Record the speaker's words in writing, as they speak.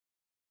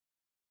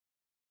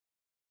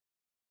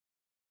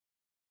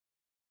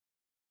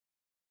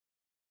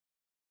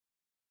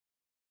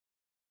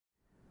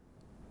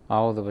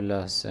أعوذ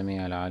بالله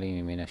السميع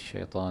العليم من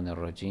الشيطان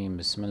الرجيم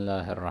بسم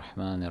الله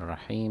الرحمن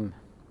الرحيم.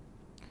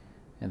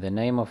 In the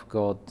name of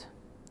God,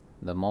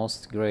 the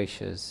most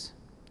gracious,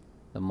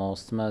 the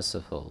most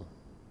merciful.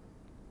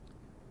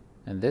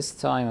 In this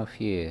time of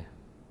year,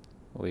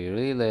 we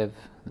relive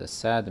the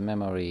sad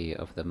memory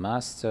of the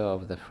master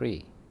of the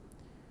free,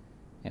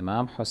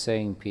 Imam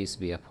Hussain, peace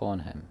be upon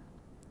him.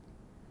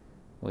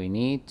 We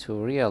need to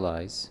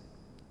realize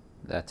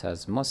that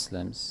as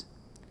Muslims,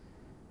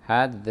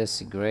 had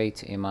this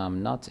great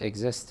Imam not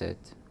existed,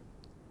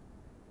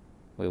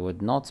 we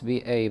would not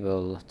be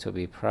able to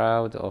be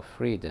proud of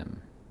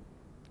freedom,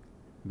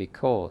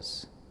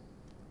 because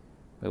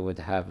we would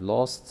have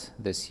lost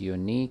this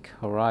unique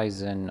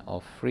horizon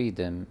of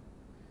freedom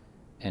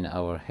in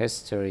our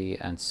history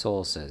and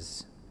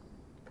sources.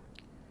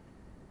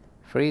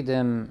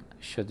 Freedom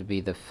should be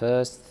the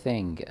first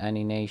thing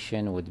any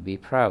nation would be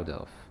proud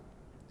of,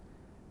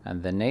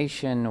 and the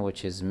nation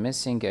which is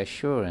missing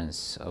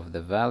assurance of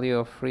the value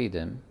of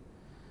freedom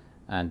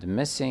and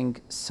missing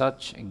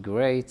such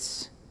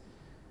greats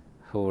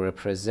who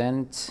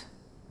represent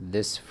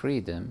this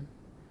freedom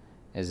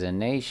is a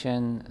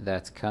nation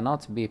that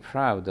cannot be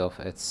proud of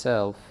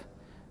itself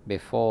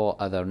before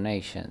other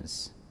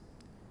nations,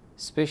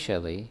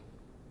 especially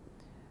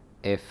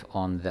if,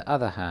 on the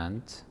other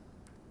hand,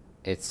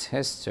 its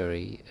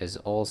history is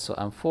also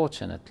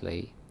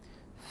unfortunately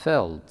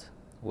filled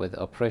with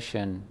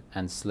oppression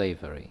and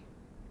slavery.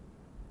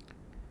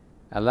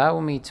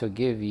 Allow me to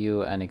give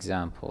you an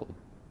example.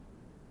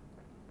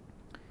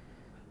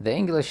 The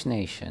English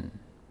nation,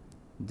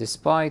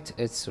 despite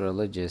its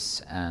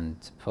religious and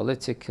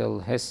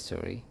political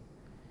history,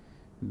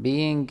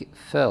 being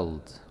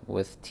filled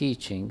with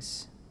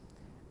teachings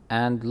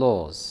and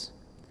laws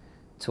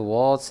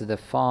towards the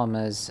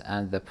farmers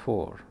and the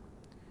poor,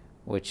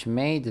 which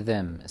made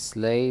them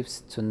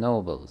slaves to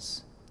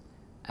nobles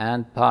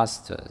and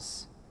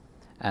pastors,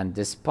 and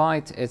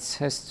despite its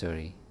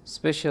history,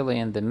 especially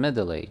in the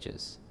Middle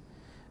Ages,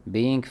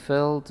 being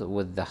filled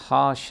with the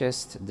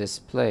harshest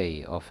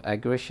display of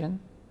aggression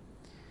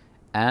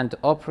and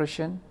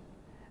oppression,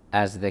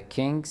 as the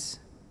kings,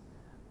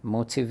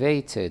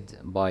 motivated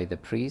by the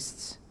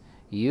priests,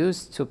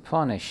 used to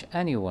punish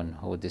anyone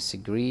who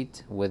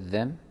disagreed with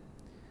them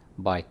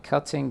by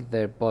cutting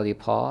their body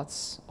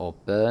parts or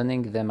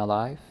burning them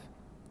alive.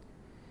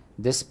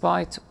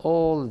 Despite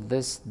all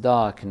this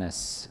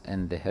darkness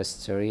in the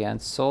history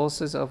and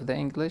sources of the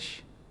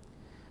English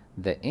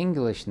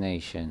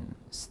nation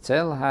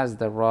still has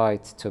the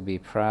right to be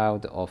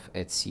proud of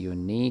its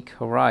unique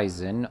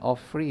horizon of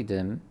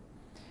freedom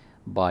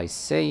by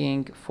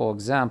saying, for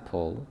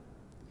example,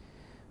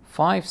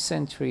 5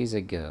 centuries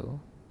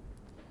ago,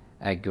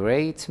 a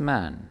great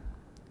man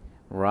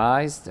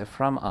rised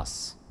from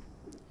us.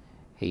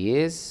 He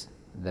is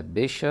the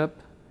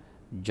Bishop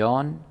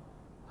John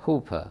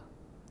Hooper,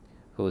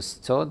 who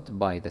stood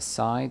by the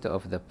side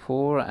of the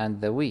poor and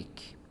the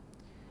weak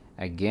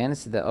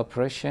against the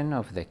oppression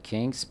of the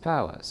king's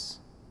powers,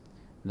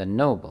 the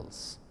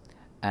nobles,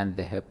 and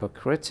the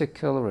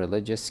hypocritical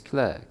religious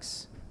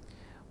clerks.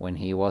 When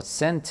he was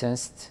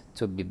sentenced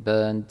to be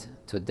burned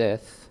to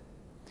death,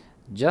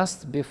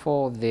 just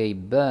before they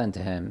burned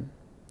him,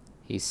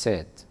 he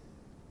said,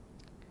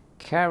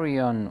 "Carry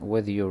on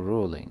with your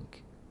ruling.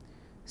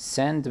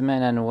 Send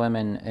men and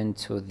women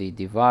into the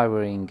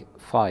devouring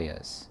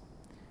fires,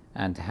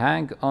 and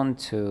hang on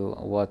to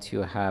what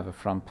you have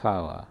from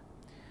power,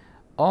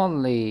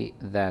 only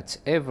that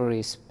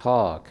every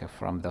spark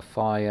from the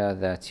fire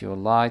that you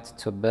light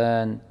to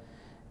burn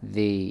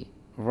the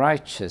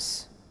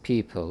righteous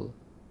people,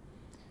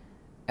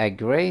 a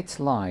great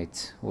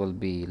light will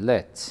be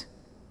lit,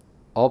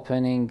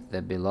 opening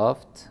the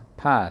beloved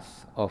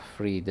path of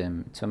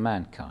freedom to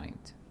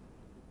mankind."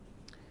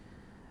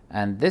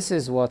 And this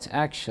is what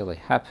actually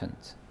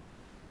happened.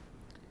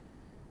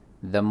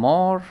 The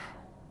more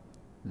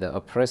the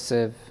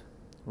oppressive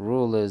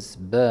rulers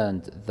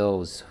burned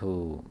those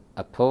who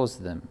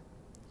opposed them,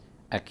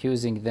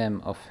 accusing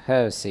them of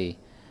heresy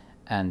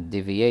and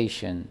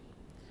deviation,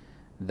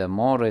 the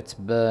more it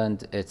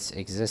burned its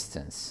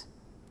existence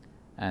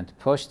and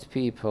pushed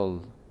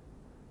people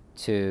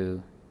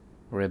to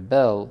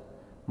rebel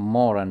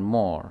more and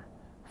more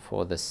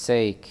for the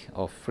sake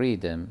of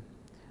freedom,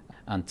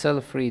 until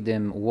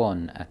freedom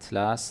won at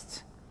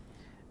last,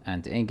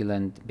 and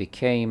England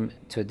became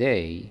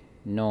today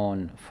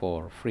known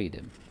for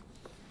freedom.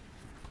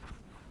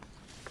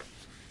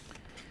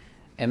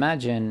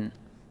 Imagine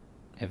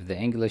if the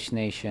English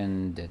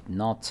nation did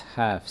not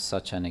have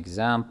such an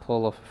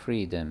example of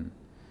freedom,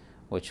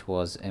 which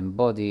was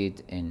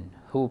embodied in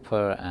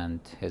Hooper and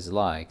his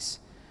likes,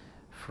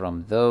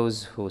 from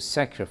those who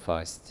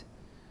sacrificed.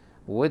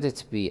 Would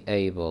it be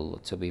able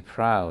to be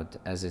proud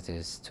as it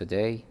is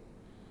today?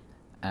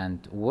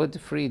 And would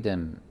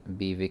freedom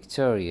be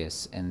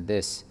victorious in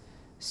this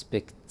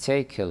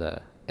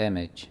spectacular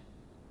image?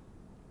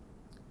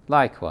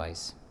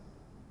 Likewise,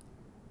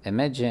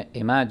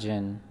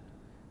 imagine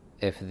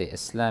if the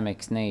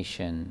Islamic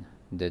nation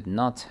did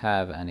not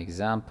have an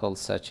example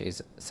such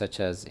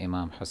as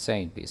Imam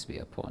Hussain, peace be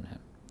upon him.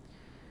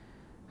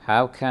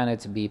 How can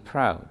it be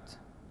proud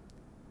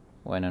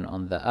when,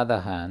 on the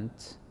other hand,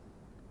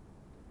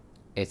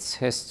 its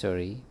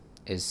history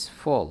is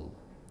full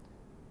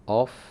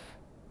of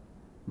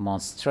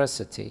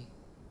monstrosity,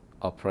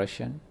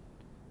 oppression,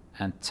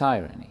 and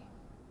tyranny,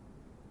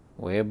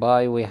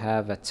 whereby we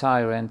have a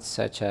tyrant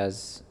such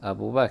as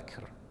Abu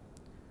Bakr,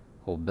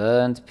 who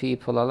burned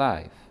people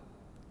alive,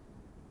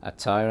 a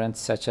tyrant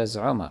such as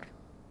Umar,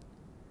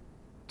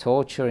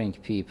 torturing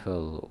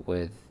people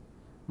with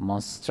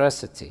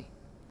monstrosity,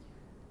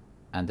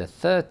 and a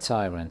third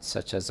tyrant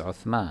such as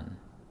Uthman,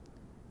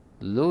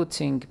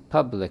 looting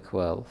public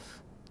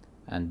wealth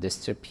and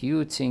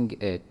distributing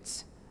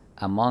it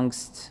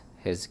amongst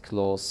his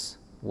close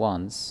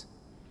ones,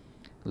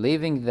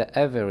 leaving the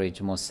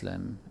average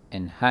Muslim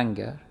in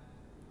hunger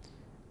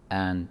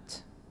and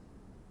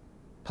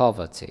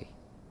poverty,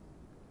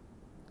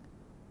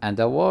 and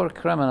a war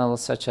criminal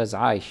such as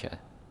Aisha,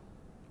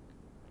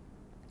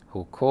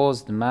 who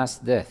caused mass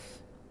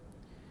death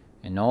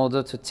in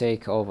order to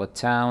take over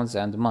towns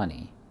and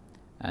money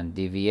and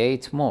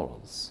deviate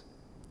morals,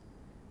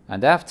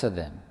 and after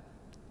them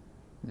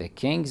the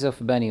kings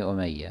of Bani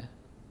Umayyah,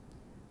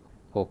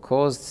 who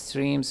caused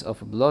streams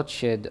of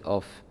bloodshed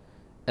of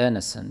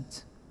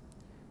innocent,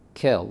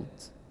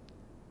 killed,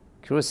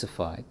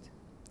 crucified,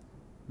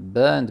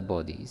 burned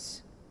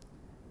bodies,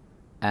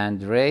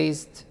 and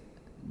raised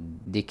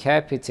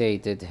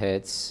decapitated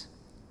heads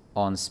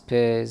on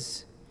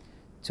spears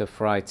to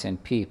frighten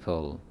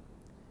people.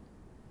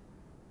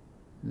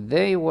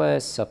 They were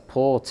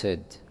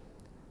supported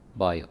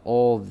by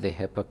all the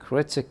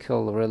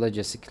hypocritical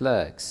religious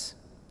clerks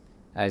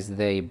as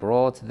they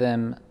brought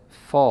them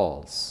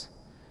false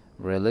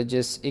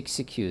religious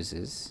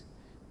excuses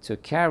to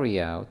carry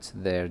out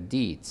their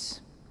deeds.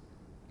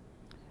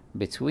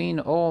 Between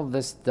all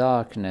this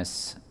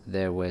darkness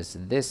there was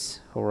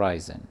this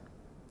horizon,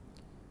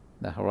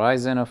 the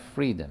horizon of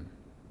freedom.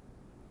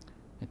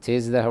 It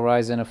is the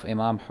horizon of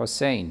Imam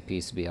Hussain,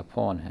 peace be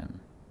upon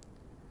him.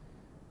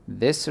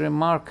 This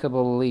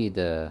remarkable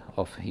leader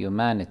of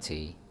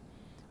humanity,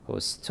 who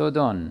stood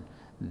on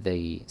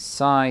the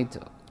side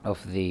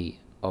of the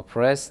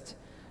oppressed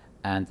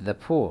and the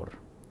poor,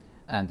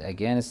 and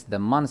against the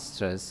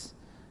monstrous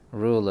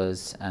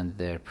rulers and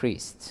their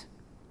priests.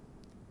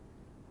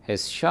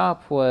 His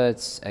sharp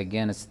words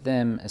against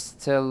them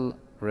still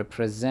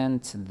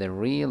represent the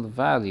real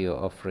value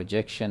of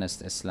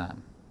rejectionist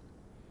Islam.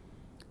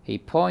 He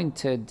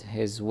pointed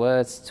his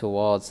words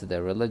towards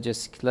the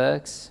religious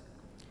clerks,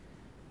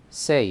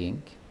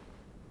 saying,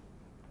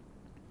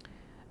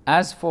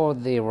 "As for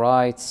the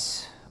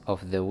rights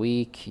of the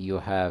weak you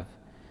have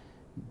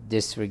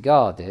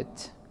disregarded,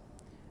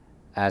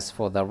 as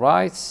for the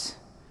rights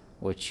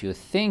which you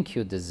think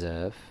you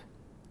deserve,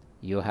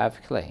 you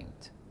have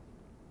claimed."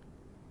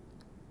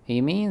 He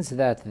means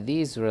that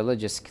these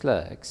religious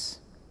clerks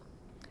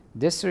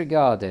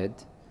disregarded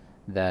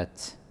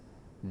that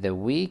the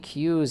weak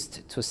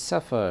used to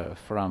suffer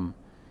from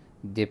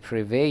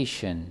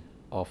deprivation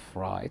of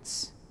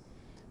rights,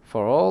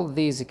 for all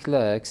these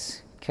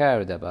clerks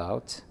cared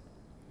about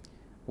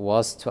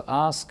was to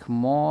ask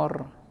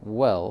more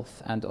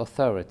wealth and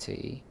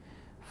authority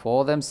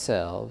for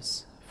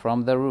themselves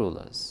from the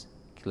rulers,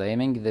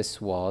 claiming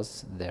this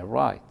was their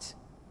right.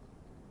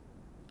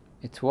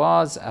 It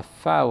was a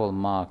foul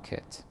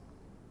market.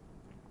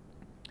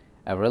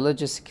 A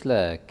religious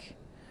clerk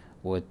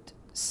would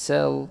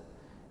sell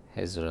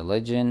his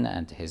religion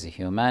and his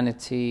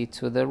humanity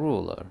to the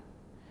ruler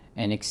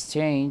in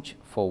exchange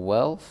for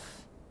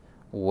wealth,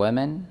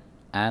 women,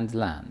 and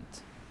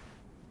land.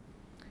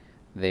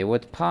 They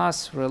would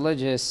pass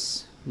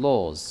religious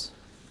laws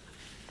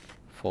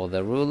for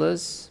the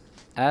rulers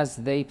as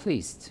they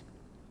pleased,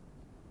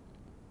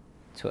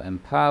 to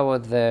empower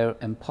their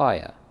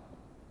empire,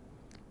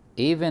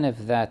 even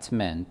if that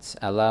meant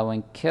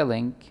allowing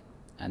killing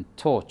and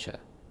torture,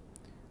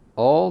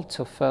 all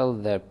to fill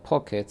their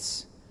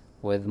pockets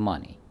with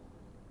money.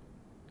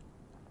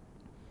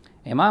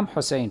 Imam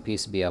Hussain,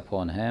 peace be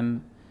upon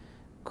him,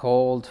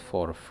 called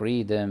for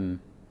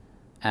freedom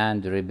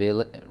and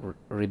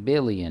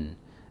rebellion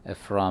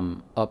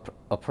from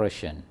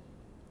oppression.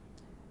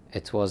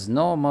 It was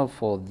normal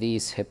for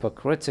these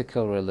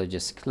hypocritical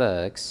religious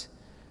clerks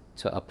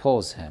to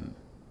oppose him,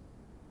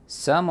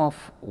 some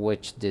of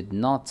which did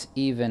not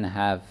even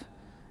have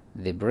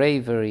the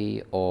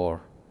bravery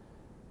or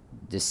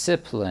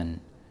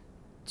discipline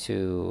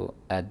to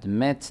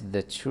admit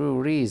the true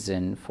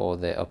reason for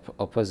the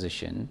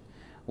opposition,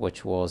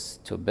 which was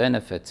to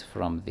benefit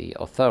from the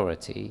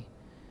authority.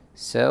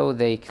 So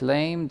they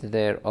claimed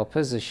their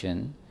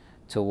opposition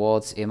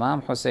towards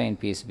Imam Hussain,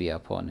 peace be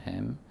upon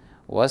him,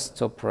 was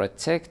to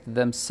protect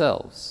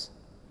themselves,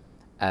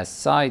 as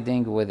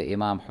siding with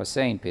Imam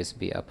Hussain, peace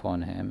be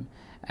upon him,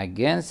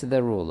 against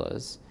the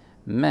rulers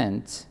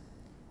meant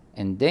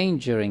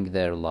endangering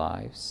their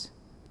lives,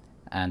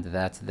 and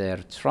that their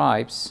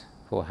tribes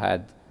who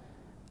had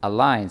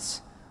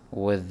alliance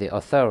with the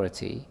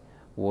authority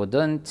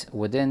wouldn't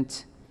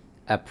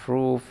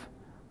approve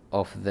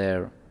of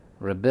their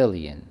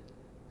rebellion,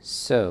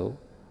 so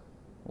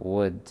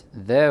would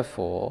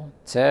therefore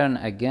turn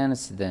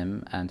against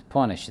them and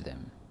punish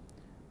them,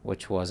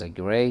 which was a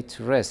great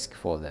risk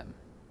for them.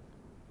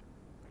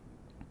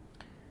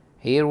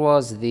 Here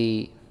was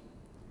the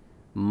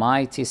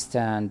mighty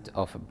stand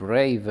of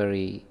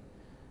bravery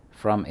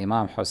from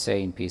Imam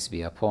Hussain, peace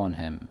be upon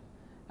him,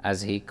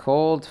 as he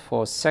called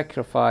for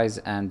sacrifice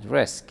and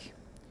risk,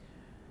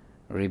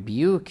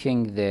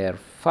 rebuking their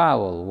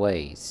foul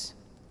ways,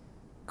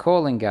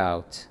 calling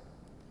out,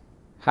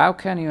 "How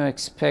can you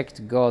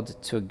expect God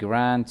to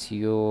grant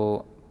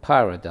you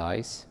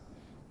paradise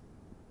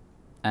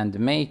and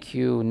make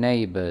you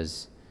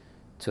neighbors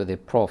to the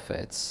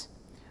prophets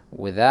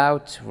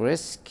without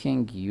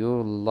risking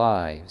your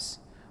lives,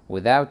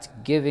 without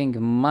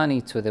giving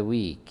money to the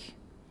weak,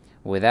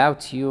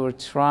 without your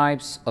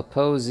tribes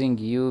opposing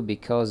you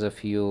because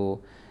of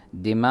you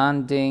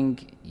demanding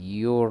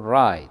your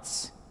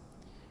rights?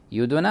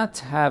 You do not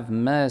have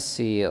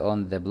mercy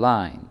on the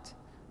blind,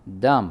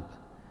 dumb,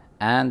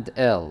 and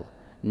ill,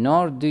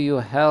 nor do you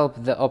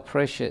help the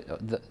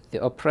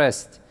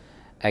oppressed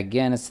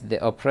against the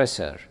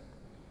oppressor.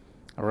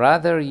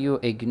 Rather, you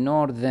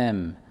ignore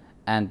them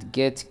and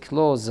get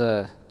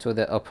closer to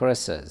the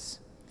oppressors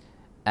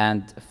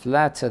and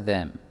flatter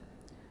them.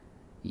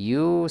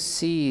 You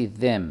see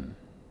them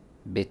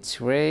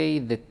betray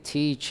the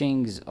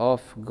teachings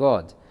of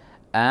God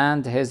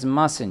and his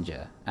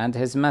messenger,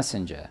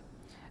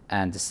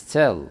 and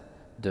still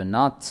do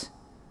not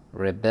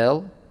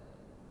rebel.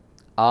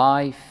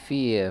 I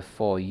fear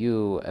for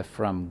you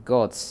from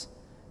God's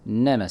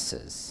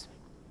nemesis."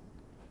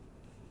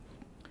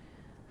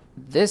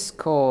 This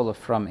call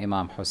from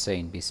Imam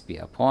Hussain, peace be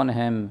upon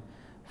him,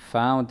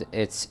 found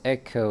its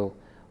echo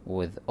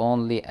with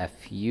only a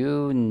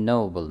few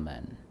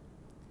noblemen.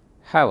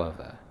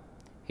 However,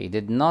 he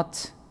did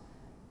not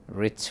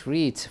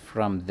retreat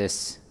from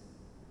this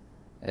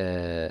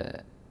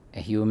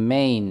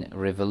humane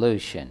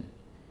revolution.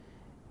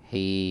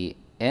 He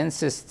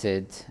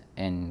insisted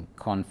in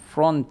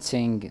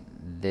confronting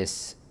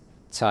this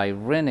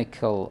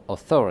tyrannical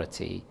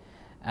authority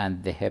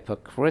and the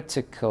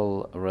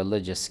hypocritical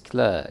religious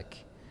clerk.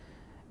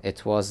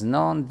 It was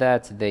known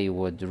that they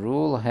would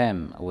rule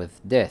him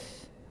with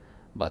death,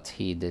 but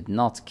he did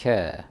not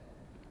care,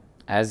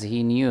 as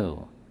he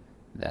knew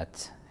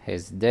that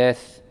his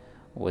death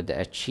would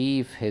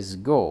achieve his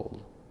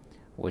goal,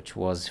 which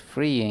was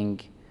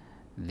freeing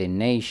the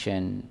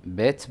nation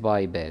bit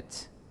by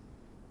bit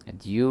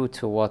due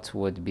to what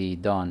would be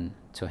done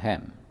to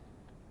him.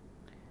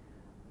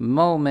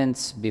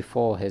 Moments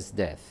before his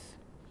death,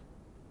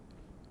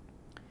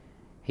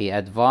 he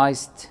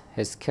advised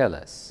his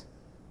killers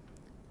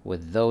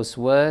with those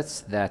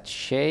words that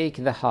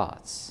shake the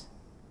hearts,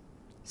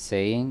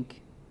 saying,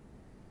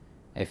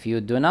 "If you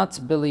do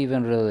not believe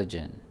in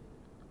religion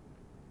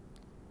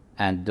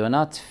and do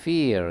not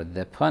fear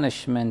the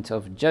punishment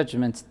of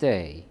Judgment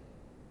Day,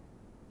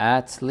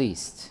 at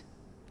least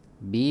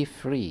be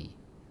free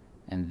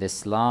in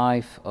this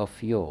life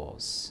of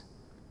yours."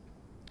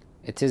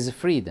 It is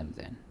freedom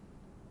then,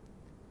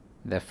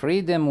 the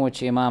freedom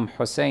which Imam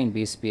Hussain,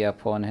 peace be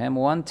upon him,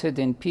 wanted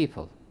in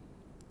people,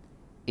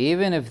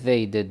 even if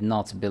they did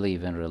not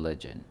believe in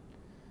religion.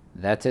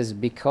 That is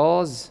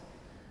because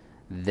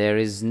there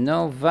is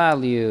no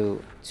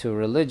value to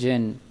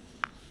religion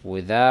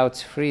without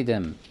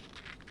freedom,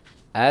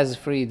 as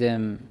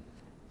freedom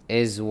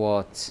is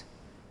what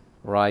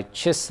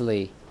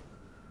righteously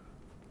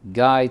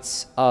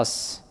guides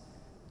us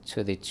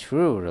to the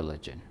true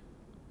religion.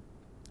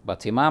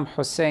 But Imam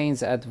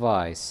Hussein's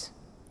advice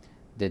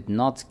did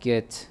not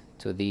get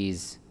to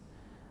these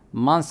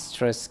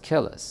monstrous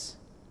killers.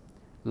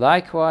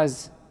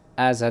 Likewise,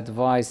 as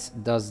advice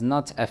does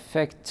not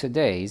affect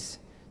today's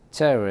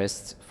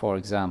terrorists, for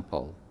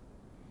example.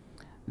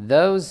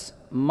 Those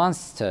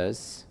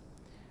monsters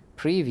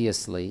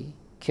previously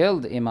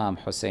killed Imam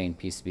Hussain,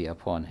 peace be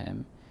upon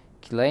him,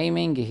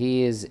 claiming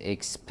he is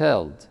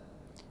expelled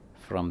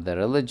from the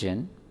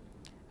religion,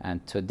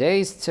 and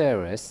today's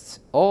terrorists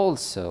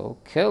also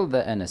kill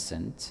the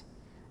innocent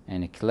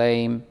and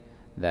claim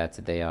that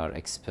they are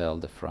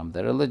expelled from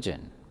the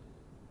religion.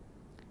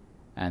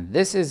 And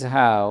this is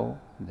how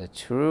the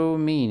true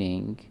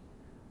meaning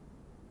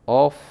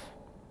of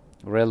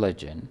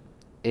religion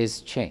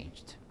is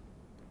changed.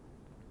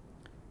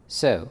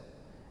 So,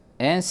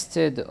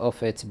 instead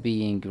of it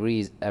being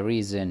a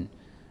reason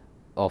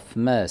of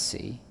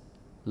mercy,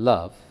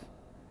 love,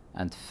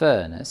 and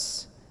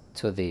fairness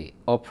to the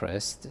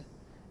oppressed,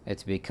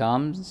 it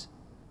becomes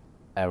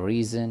a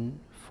reason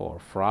for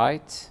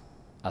fright,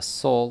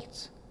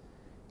 assault,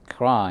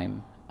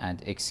 crime,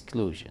 and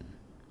exclusion.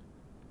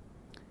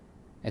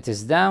 It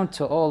is down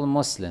to all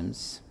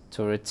Muslims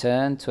to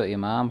return to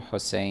Imam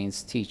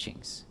Hussein's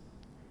teachings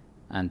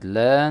and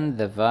learn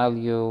the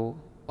value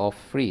of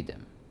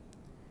freedom,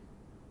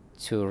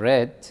 to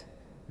rid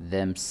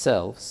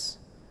themselves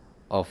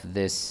of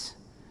this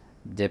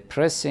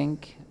depressing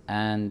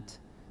and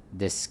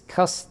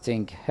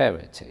disgusting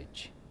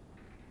heritage.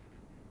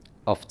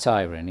 of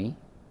tyranny,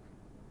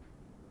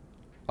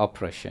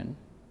 oppression,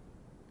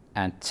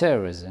 and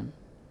terrorism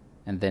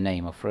in the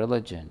name of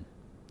religion,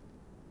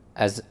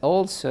 as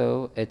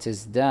also it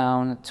is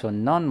down to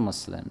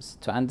non-Muslims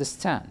to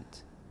understand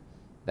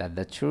that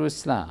the true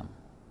Islam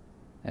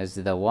is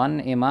the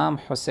one Imam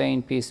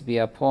Hussain, peace be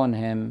upon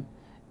him,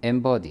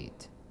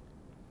 embodied.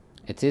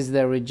 It is the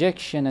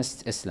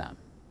rejectionist Islam,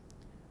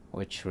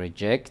 which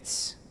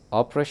rejects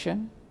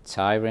oppression,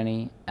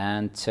 tyranny,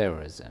 and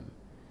terrorism,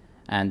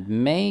 and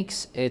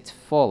makes its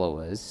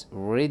followers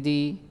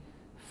ready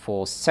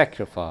for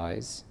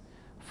sacrifice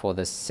for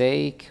the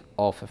sake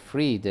of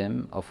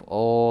freedom of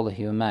all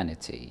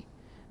humanity,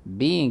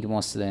 being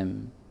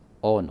Muslim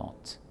or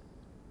not.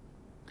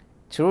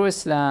 True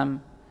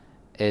Islam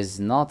is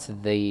not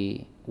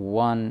the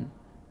one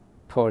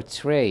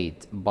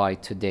portrayed by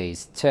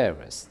today's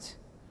terrorists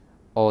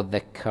or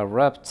the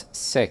corrupt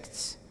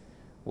sects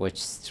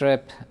which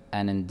strip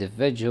an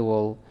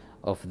individual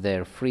of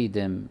their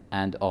freedom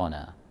and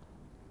honor.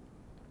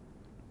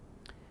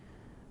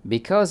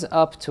 Because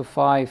up to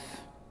 5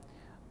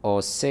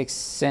 or 6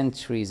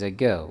 centuries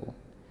ago,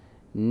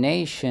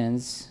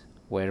 nations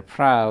were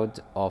proud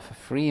of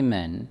free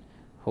men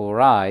who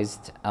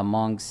rised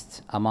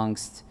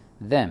amongst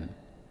them.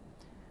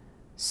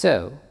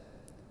 So,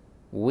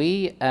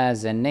 we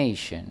as a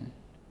nation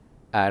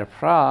are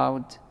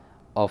proud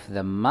of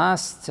the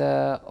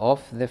master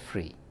of the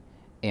free,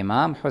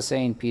 Imam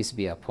Hussain, peace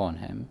be upon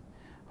him,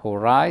 who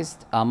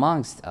rised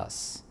amongst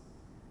us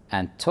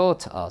and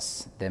taught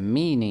us the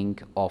meaning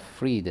of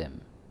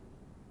freedom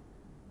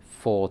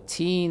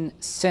 14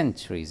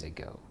 centuries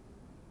ago.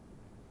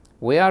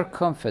 We are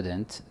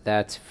confident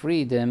that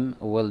freedom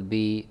will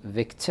be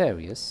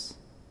victorious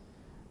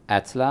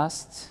at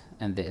last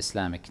in the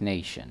Islamic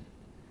nation,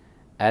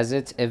 as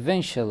it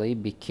eventually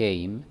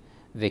became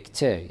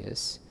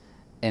victorious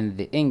in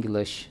the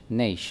English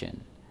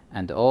nation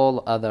and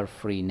all other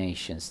free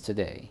nations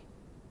today.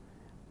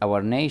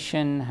 Our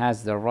nation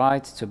has the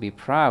right to be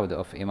proud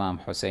of Imam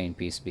Hussain,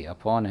 peace be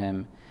upon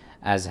him,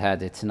 as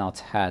had it not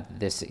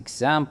had this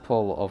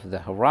example of the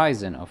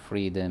horizon of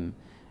freedom,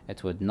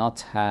 it would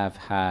not have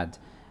had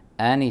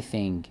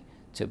anything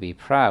to be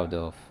proud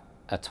of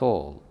at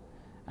all.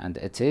 And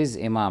it is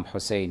Imam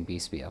Hussain,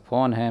 peace be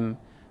upon him,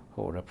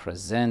 who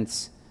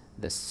represents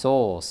the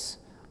source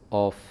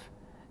of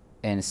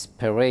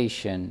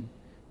inspiration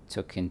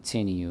to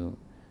continue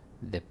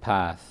the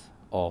path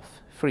of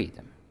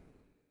freedom.